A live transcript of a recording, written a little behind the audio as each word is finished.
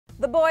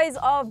The boys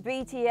of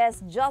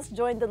BTS just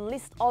joined the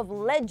list of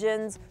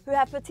legends who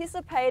have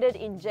participated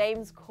in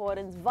James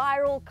Corden's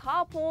viral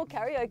Carpool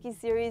Karaoke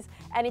series,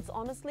 and it's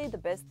honestly the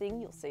best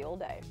thing you'll see all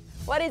day.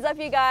 What is up,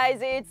 you guys?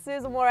 It's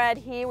Susan Morad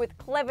here with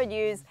Clevver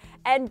News,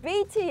 and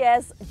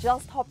BTS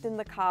just hopped in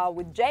the car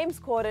with James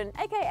Corden,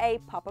 aka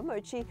Papa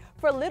Mochi,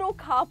 for a little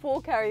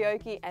carpool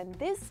karaoke, and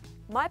this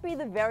might be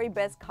the very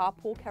best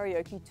carpool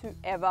karaoke to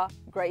ever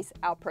grace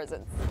our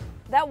presence.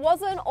 That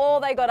wasn't all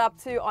they got up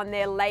to on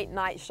their late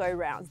night show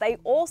rounds. They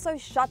also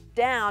shut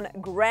down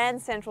Grand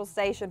Central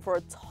Station for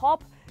a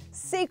top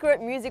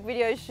secret music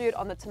video shoot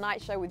on The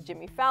Tonight Show with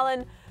Jimmy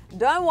Fallon.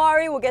 Don't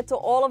worry, we'll get to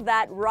all of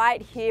that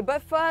right here.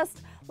 But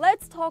first,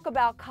 let's talk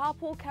about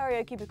Carpool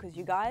Karaoke because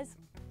you guys,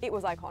 it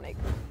was iconic.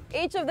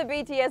 Each of the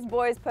BTS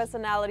boys'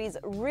 personalities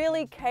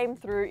really came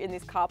through in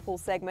this carpool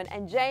segment,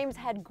 and James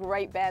had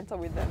great banter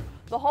with them.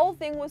 The whole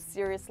thing was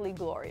seriously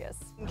glorious.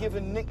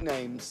 Given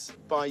nicknames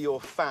by your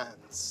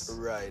fans.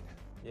 Right.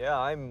 Yeah,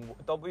 I'm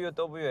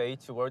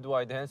WWH,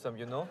 Worldwide Handsome,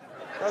 you know?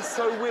 That's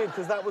so weird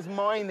because that was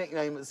my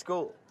nickname at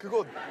school.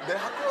 그거 내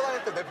학교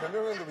다닐 때 내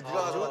별명이었는데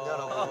네가 가지고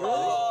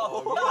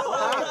왔냐라고.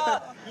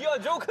 You're a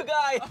joker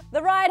guy!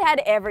 The ride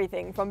had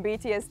everything from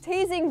BTS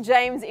teasing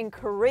James in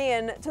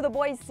Korean to the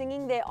boys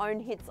singing their own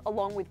hits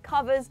along with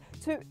covers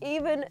to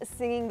even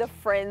singing the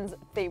Friends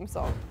theme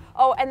song.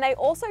 Oh, and they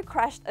also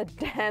crashed a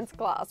dance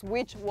class,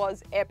 which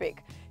was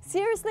epic.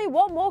 Seriously,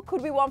 what more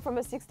could we want from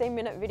a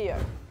 16-minute video?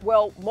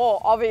 Well,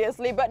 more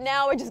obviously, but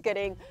now we're just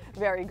getting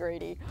very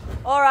greedy.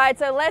 Alright,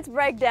 so let's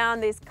break down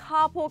this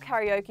carpool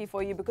karaoke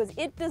for you because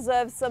it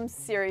deserves some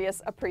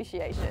serious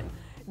appreciation.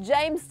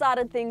 James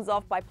started things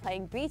off by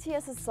playing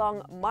BTS's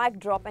song Mic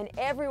Drop, and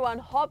everyone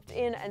hopped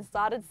in and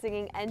started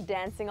singing and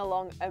dancing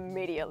along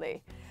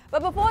immediately.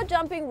 But before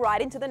jumping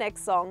right into the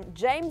next song,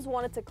 James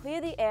wanted to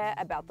clear the air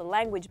about the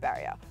language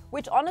barrier,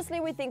 which honestly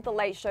we think The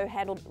Late Show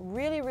handled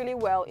really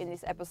well in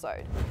this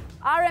episode.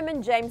 RM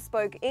and James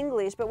spoke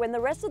English, but when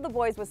the rest of the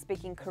boys were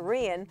speaking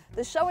Korean,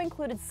 the show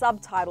included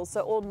subtitles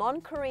so all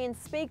non-Korean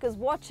speakers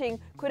watching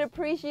could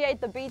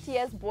appreciate the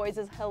BTS boys'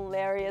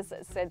 hilarious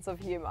sense of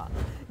humor.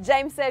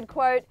 James said,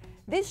 quote,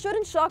 "This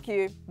shouldn't shock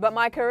you, but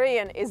my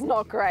Korean is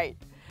not great."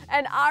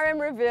 And RM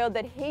revealed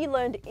that he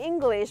learned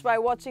English by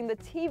watching the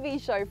TV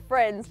show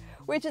Friends,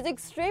 which is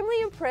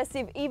extremely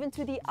impressive even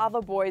to the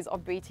other boys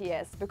of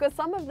BTS, because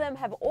some of them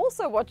have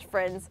also watched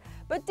Friends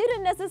but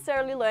didn't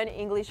necessarily learn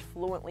English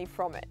fluently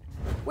from it.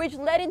 Which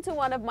led into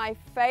one of my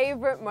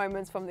favorite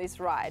moments from this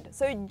ride.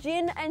 So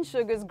Jin and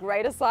Sugar's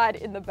great aside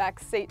in the back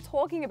seat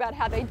talking about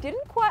how they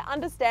didn't quite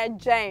understand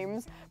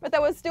James, but they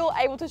were still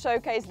able to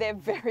showcase their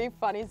very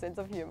funny sense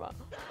of humor.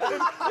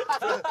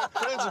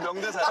 프렌즈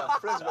명대사야.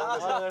 프렌즈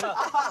명대사.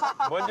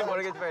 뭔지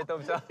모르겠지만 일단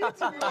보자.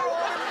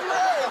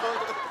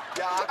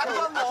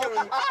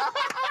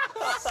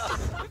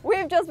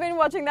 We've just been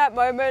watching that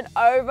moment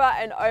over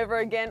and over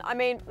again. I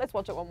mean, let's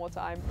watch it one more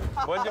time.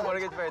 뭔지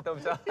모르겠지만 일단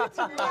보자.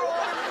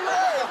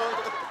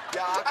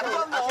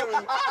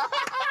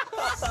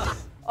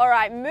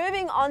 Alright,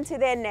 moving on to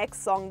their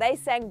next song, they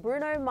sang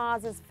Bruno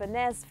Mars's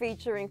Finesse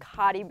featuring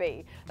Cardi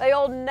B. They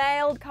all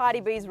nailed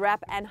Cardi B's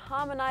rap and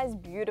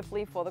harmonized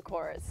beautifully for the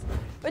chorus.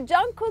 But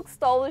Jungkook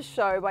stole the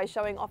show by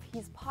showing off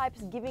his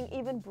pipes, giving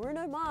even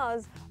Bruno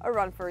Mars a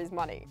run for his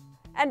money.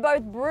 And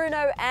both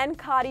Bruno and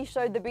Cardi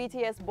showed the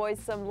BTS boys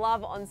some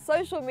love on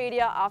social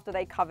media after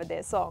they covered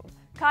their song.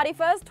 Cardi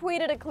first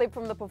tweeted a clip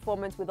from the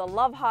performance with a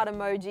love heart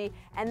emoji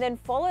and then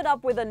followed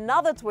up with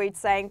another tweet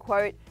saying,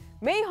 quote,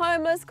 "Me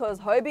homeless cause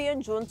Hobie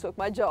and Jun took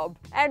my job."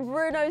 And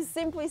Bruno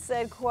simply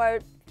said,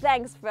 quote,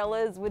 "Thanks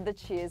fellas," with the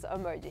cheers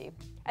emoji.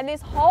 And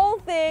this whole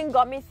thing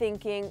got me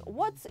thinking,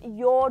 what's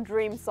your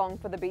dream song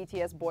for the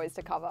BTS boys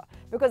to cover?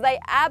 Because they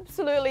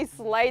absolutely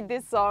slayed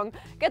this song.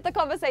 Get the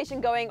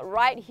conversation going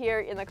right here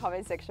in the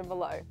comment section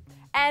below.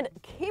 And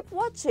keep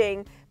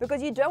watching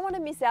because you don't want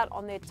to miss out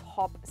on their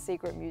top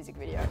secret music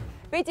video.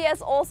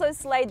 BTS also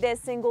slayed their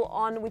single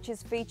On, which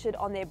is featured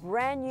on their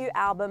brand new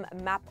album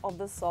Map of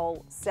the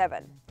Soul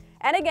 7.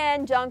 And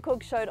again,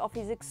 Jungkook showed off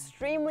his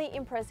extremely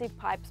impressive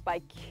pipes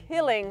by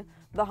killing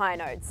the high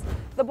notes.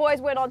 The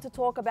boys went on to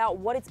talk about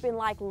what it's been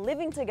like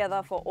living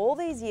together for all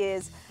these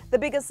years, the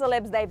biggest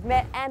celebs they've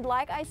met, and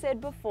like I said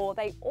before,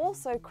 they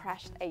also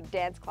crashed a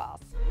dance class.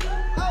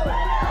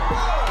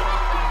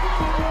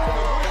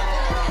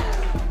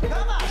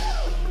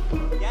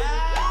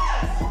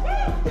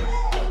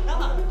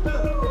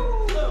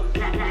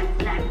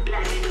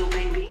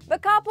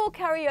 But Carpool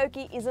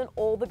Karaoke isn't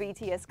all the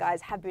BTS guys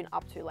have been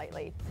up to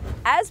lately.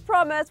 As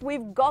promised,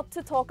 we've got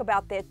to talk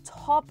about their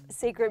top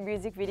secret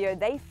music video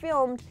they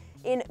filmed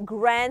in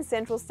Grand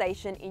Central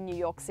Station in New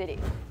York City.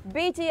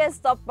 BTS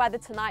stopped by The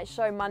Tonight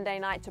Show Monday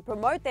night to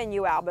promote their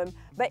new album,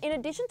 but in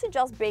addition to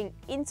just being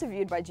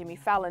interviewed by Jimmy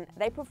Fallon,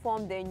 they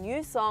performed their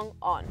new song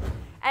On.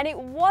 And it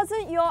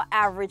wasn't your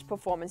average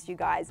performance, you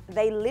guys.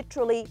 They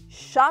literally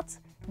shut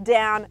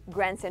down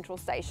Grand Central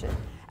Station.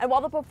 And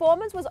while the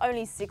performance was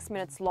only 6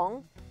 minutes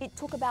long, it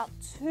took about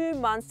 2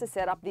 months to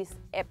set up this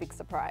epic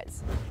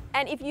surprise.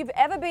 And if you've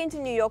ever been to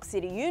New York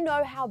City, you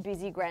know how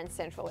busy Grand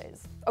Central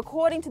is.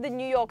 According to the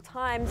New York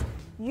Times,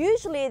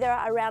 usually there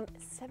are around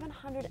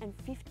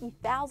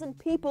 750,000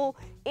 people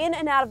in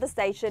and out of the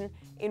station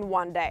in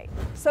one day.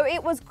 So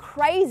it was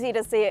crazy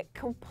to see it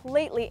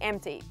completely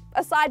empty,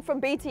 aside from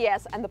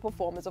BTS and the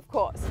performers, of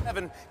course.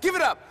 Evan, give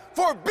it up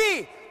for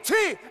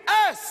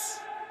BTS!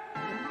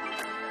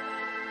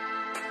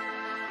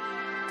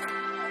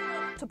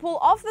 To pull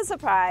off the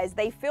surprise,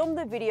 they filmed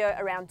the video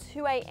around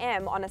 2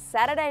 a.m. on a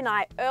Saturday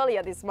night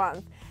earlier this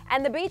month,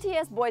 and the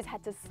BTS boys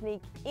had to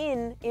sneak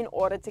in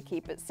order to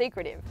keep it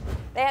secretive.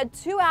 They had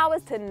 2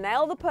 hours to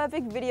nail the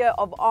perfect video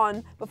of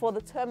On before the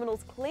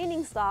terminal's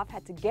cleaning staff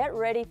had to get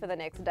ready for the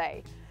next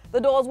day.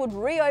 The doors would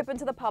reopen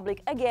to the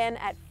public again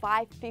at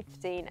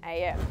 5:15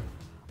 a.m.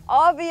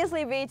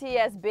 Obviously,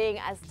 BTS, being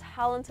as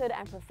talented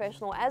and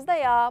professional as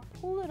they are,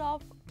 pulled it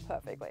off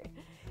perfectly.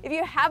 If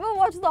you haven't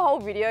watched the whole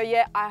video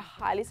yet, I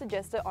highly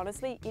suggest it.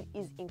 Honestly, it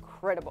is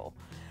incredible.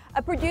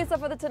 A producer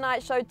for The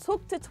Tonight Show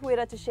took to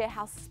Twitter to share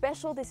how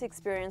special this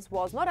experience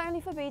was, not only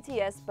for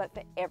BTS, but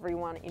for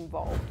everyone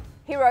involved.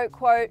 He wrote,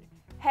 quote,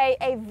 "Hey,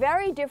 a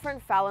very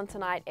different Fallon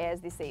tonight airs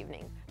this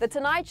evening. The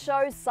Tonight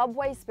Show's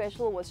Subway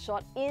special was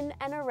shot in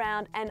and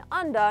around and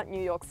under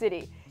New York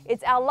City.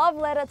 It's our love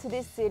letter to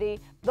this city.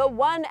 The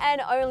one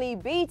and only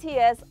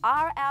BTS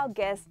are our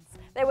guests.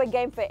 They were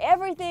game for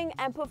everything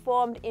and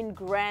performed in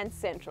Grand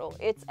Central.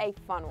 It's a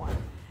fun one."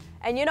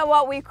 And you know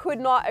what? We could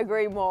not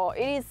agree more.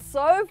 It is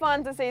so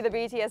fun to see the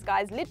BTS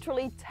guys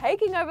literally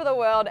taking over the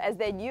world as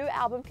their new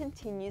album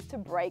continues to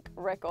break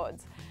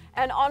records.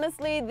 And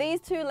honestly, these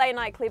two late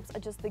night clips are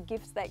just the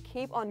gifts that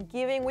keep on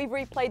giving. We've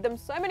replayed them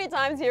so many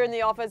times here in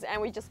the office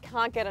and we just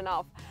can't get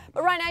enough.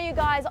 But right now, you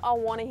guys, I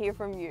want to hear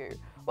from you.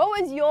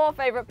 What was your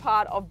favorite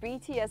part of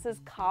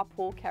BTS's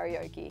Carpool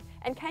Karaoke?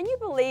 And can you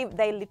believe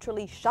they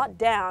literally shut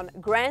down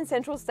Grand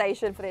Central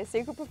Station for their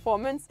secret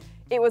performance?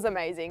 It was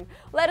amazing.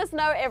 Let us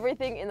know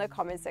everything in the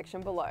comment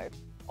section below.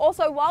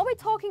 Also, while we're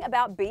talking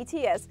about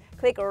BTS,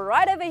 click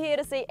right over here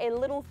to see a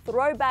little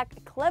throwback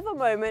Clevver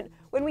moment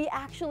when we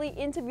actually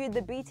interviewed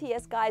the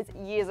BTS guys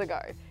years ago.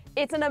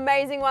 It's an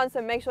amazing one,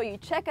 so make sure you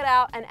check it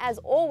out. And as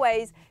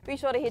always, be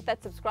sure to hit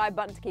that subscribe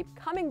button to keep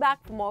coming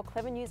back for more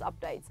Clevver news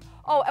updates.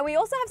 Oh, and we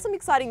also have some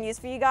exciting news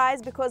for you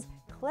guys because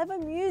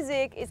Clevver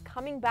Music is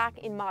coming back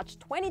in March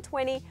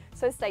 2020,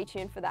 so stay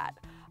tuned for that.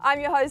 I'm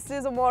your host,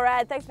 Susan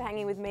Morad. Thanks for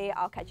hanging with me.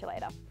 I'll catch you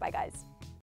later. Bye, guys.